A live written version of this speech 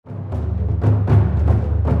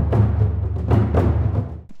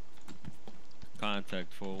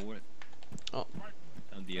contact forward. Oh.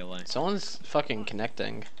 On the LA. Someone's fucking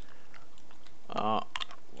connecting. Wow.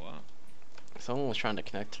 Someone was trying to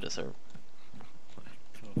connect to the server. What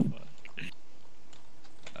the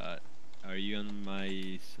fuck? Are you on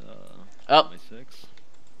my Oh, my 6?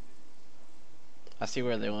 I see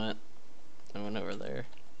where they went. They went over there.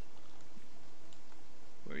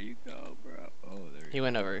 Where you go, bro? Oh, there you He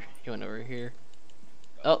went over. He went over here.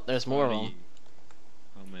 Oh, there's more of them.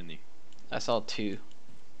 How many? I saw 2.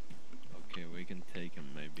 Okay, we can take them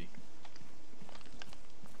maybe.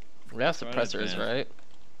 We have Try to suppressors, advance. right?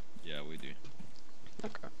 Yeah, we do.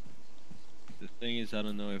 Okay. The thing is, I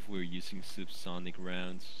don't know if we're using subsonic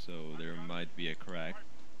rounds, so there might be a crack.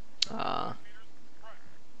 I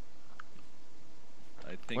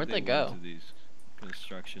think Where'd they went go? to this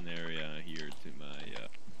construction area here to my.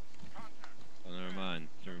 Oh, never mind.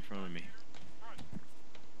 They're in front of me.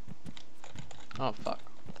 Oh fuck.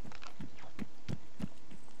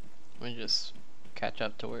 Let me just catch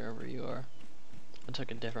up to wherever you are. I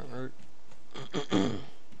took a different route.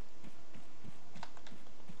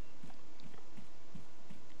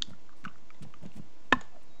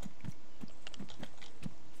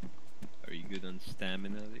 Are you good on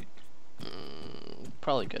stamina?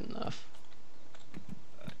 Probably good enough.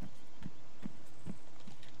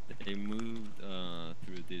 They moved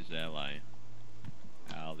through this alley.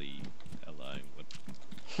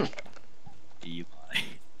 What? Eli.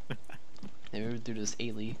 They moved through this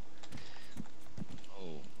alley.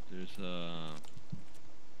 Oh, there's a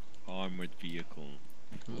armored vehicle.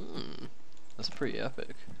 That's pretty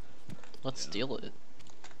epic. Let's steal it.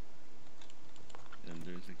 And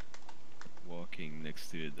there's a walking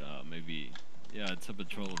next to it. Maybe, yeah, it's a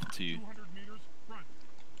patrol of 2.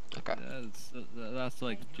 Okay. That's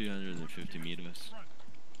like 250 meters.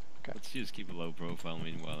 Okay. Let's just keep a low profile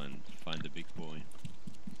meanwhile and find the big boy.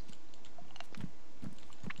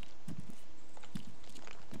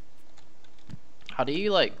 How do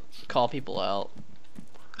you like call people out?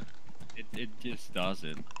 It just does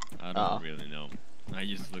it. I don't really know. I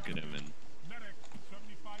just look at him and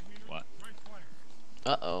what?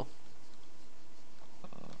 Uh-oh.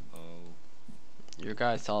 Oh. Your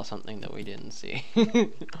guy saw something that we didn't see. Yeah.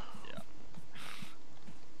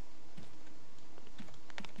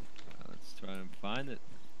 Let's try and find it.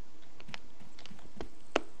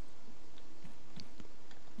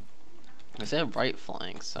 I said right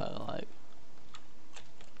flank, so like.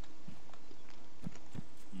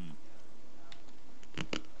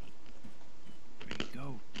 Where'd you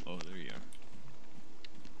go? Oh, there you are.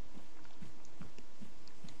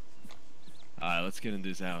 Alright, let's get in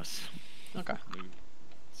this house. Okay. Maybe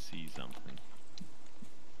see something.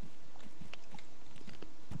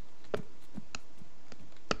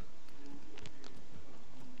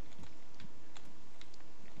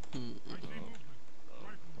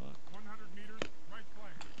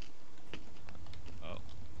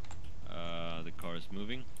 The car is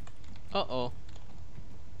moving. Uh-oh.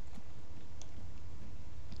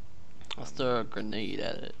 Let's throw a grenade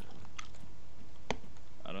at it.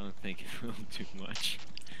 I don't think it will do much,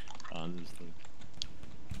 honestly.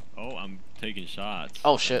 Oh, I'm taking shots.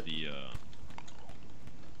 Oh shit. You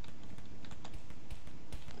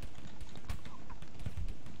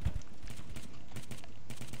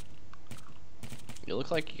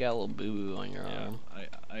look like you got a little boo-boo on your arm.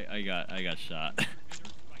 I got shot.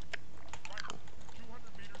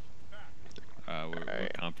 We're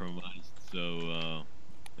compromised, so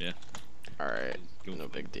yeah. Alright, no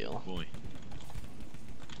big deal. Boy.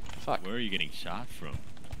 Fuck. Where are you getting shot from?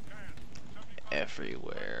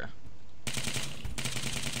 Everywhere.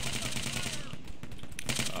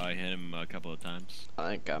 I hit him a couple of times. I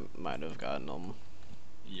think I might have gotten him.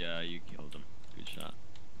 Yeah, you killed him. Good shot.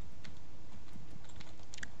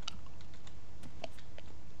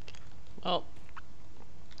 Oh.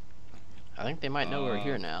 I think they might know we're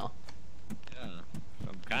here now. Yeah.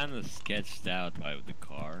 I'm kind of sketched out by the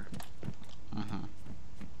car.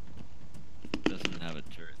 It doesn't have a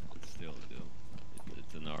turret, but still,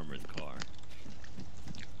 it's an armored car.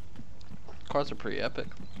 Cars are pretty epic.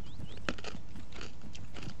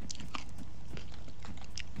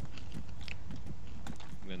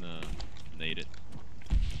 I'm gonna nade it.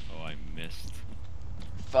 Oh, I missed.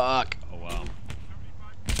 Fuck. Oh wow.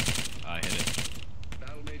 I hit it.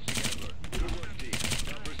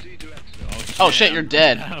 Oh shit, you're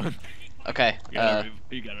dead. Down. Okay. You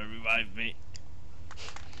gotta revive me.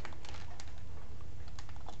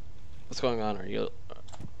 What's going on? Are you?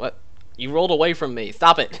 What? You rolled away from me.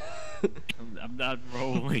 Stop it. I'm not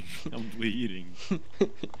rolling. I'm bleeding.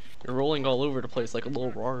 You're rolling all over the place like a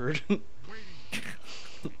little rard.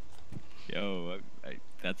 Yo,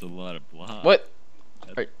 that's a lot of blood. What?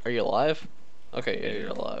 Are you alive? Okay, yeah, Yeah. you're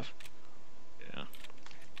alive. Yeah.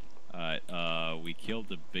 Alright, we killed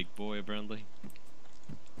the big boy apparently.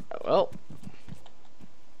 Well.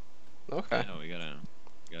 Okay. Yeah, we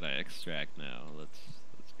gotta extract now. Let's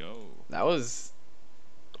go. That was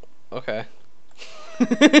okay. was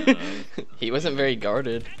He wasn't amazing. very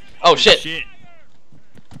guarded. Oh shit! Shit!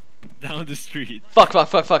 Down the street. Fuck! Fuck!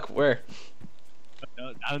 Fuck! Fuck! Where?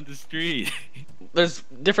 Down the street. There's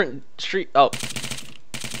different street. Oh.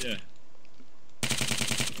 Yeah.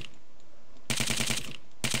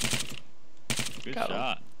 Good Got him.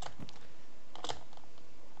 shot.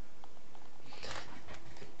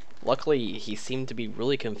 Luckily, he seemed to be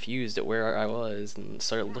really confused at where I was and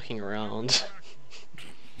started looking around.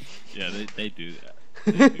 Yeah, they do that.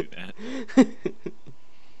 They do that.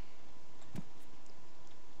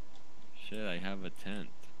 Shit, I have a tent.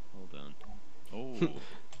 Hold on. Oh.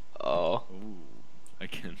 Oh. Oh. I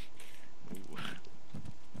can. Ooh.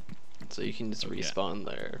 So you can just Okay. respawn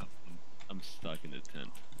there. I'm stuck in the tent.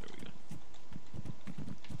 There we go.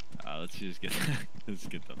 Let's just get let's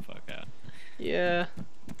get the fuck out. Yeah.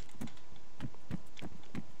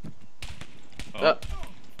 Oh,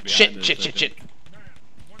 Shit! behind us, Shit! I Shit! think. Shit!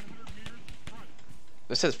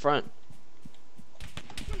 This says front.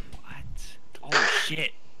 What? Oh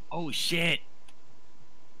shit! Oh shit!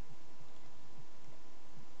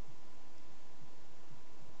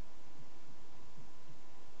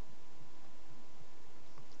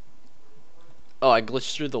 Oh, I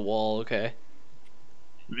glitched through the wall. Okay.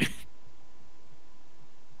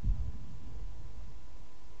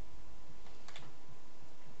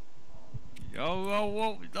 Oh, whoa,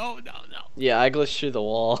 whoa, no, no, no. Yeah, I glitched through the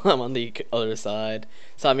wall. I'm on the other side.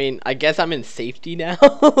 So I mean, I guess I'm in safety now.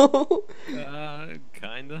 Kinda.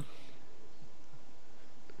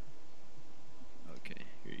 Okay,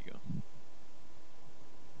 here you go.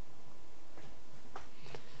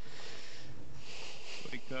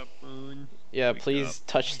 Wake up, Moon. Yeah, Wake please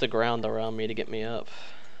touch the ground around me to get me up.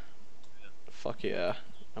 Fuck yeah.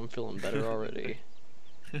 I'm feeling better already.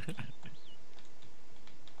 up.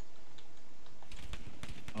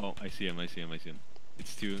 Oh, I see him, I see him, I see him.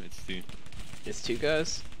 It's two, it's two. It's two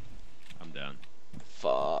guys? I'm down.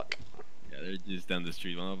 Fuck. Yeah, they're just down the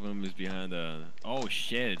street. One of them is behind oh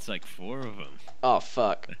shit, it's like 4 of them. Oh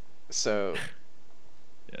fuck. So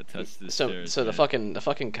Yeah, touch the so stairs. so the man.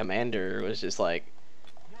 fucking commander was just like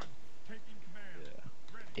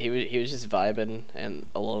Yeah. he was just vibing and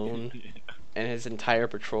alone Yeah. and his entire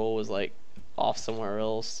patrol was like off somewhere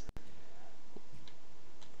else.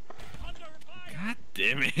 God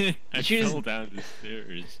damn it! I Did you fell just- down the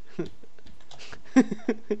stairs.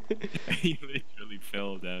 He literally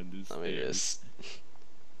fell down the stairs.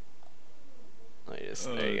 Let me just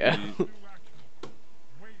Oh, there you go. dude.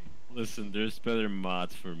 Listen, there's better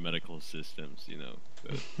mods for medical systems, you know.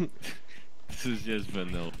 But this is just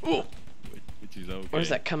vanilla, Ooh. which is okay. Where's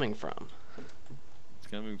that coming from? It's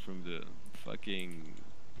coming from the fucking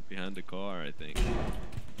behind the car, I think.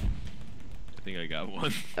 I think I got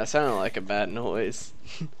one. That sounded like a bad noise.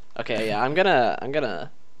 Okay, yeah, I'm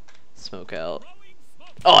gonna smoke out.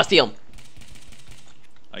 Oh, I see him.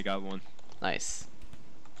 I got one. Nice.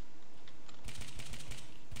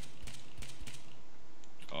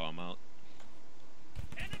 Oh, I'm out.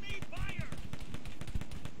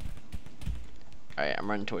 Alright, I'm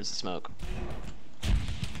running towards the smoke.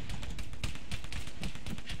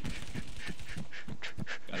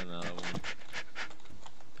 Got another one.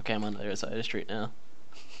 Okay, I'm on the other side of the street now.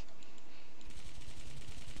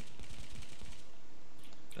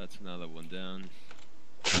 That's another one down.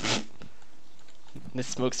 This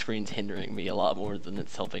smoke screen's hindering me a lot more than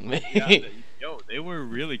it's helping me. Yeah, they were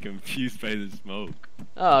really confused by the smoke.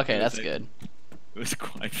 Oh, okay, It was that's like- good. It was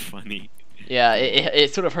quite funny. Yeah,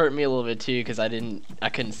 it sort of hurt me a little bit too because I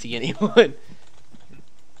couldn't see anyone.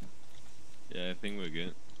 Yeah, I think we're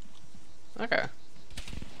good. Okay.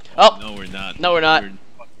 Oh! No, we're not. No, we're not. fucking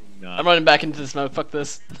not. I'm running back into the smoke. Fuck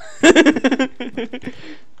this. I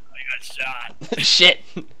got shot. Shit.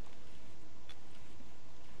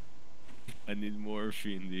 I need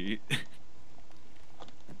morphine, dude.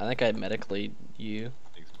 I think I medically you.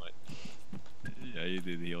 Thanks, Mike. Yeah, you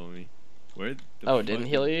did heal me. Where? Oh, it didn't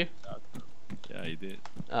heal you? Yeah, you did.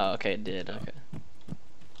 Oh, okay, it did. Okay.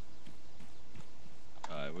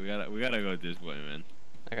 Alright, we gotta go this way, man.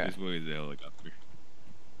 Okay. This way is the helicopter.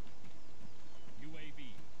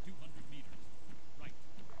 UAV 200 meters. Right.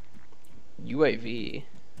 UAV.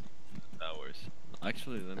 Ours.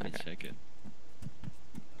 Actually, let me Okay. check it.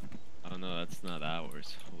 Oh no, that's not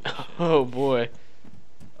ours. Holy shit. Oh boy.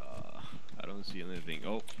 I don't see anything.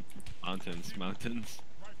 Oh, mountains, mountains.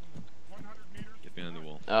 Rifleman 100 meters. Get behind the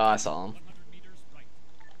wall. Oh, I saw him. 100 meters. Right.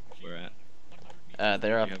 Where at?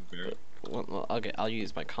 They're You up. have bear? Well, I'll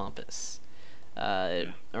use my compass.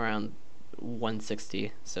 Yeah. Around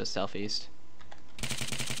 160, so southeast.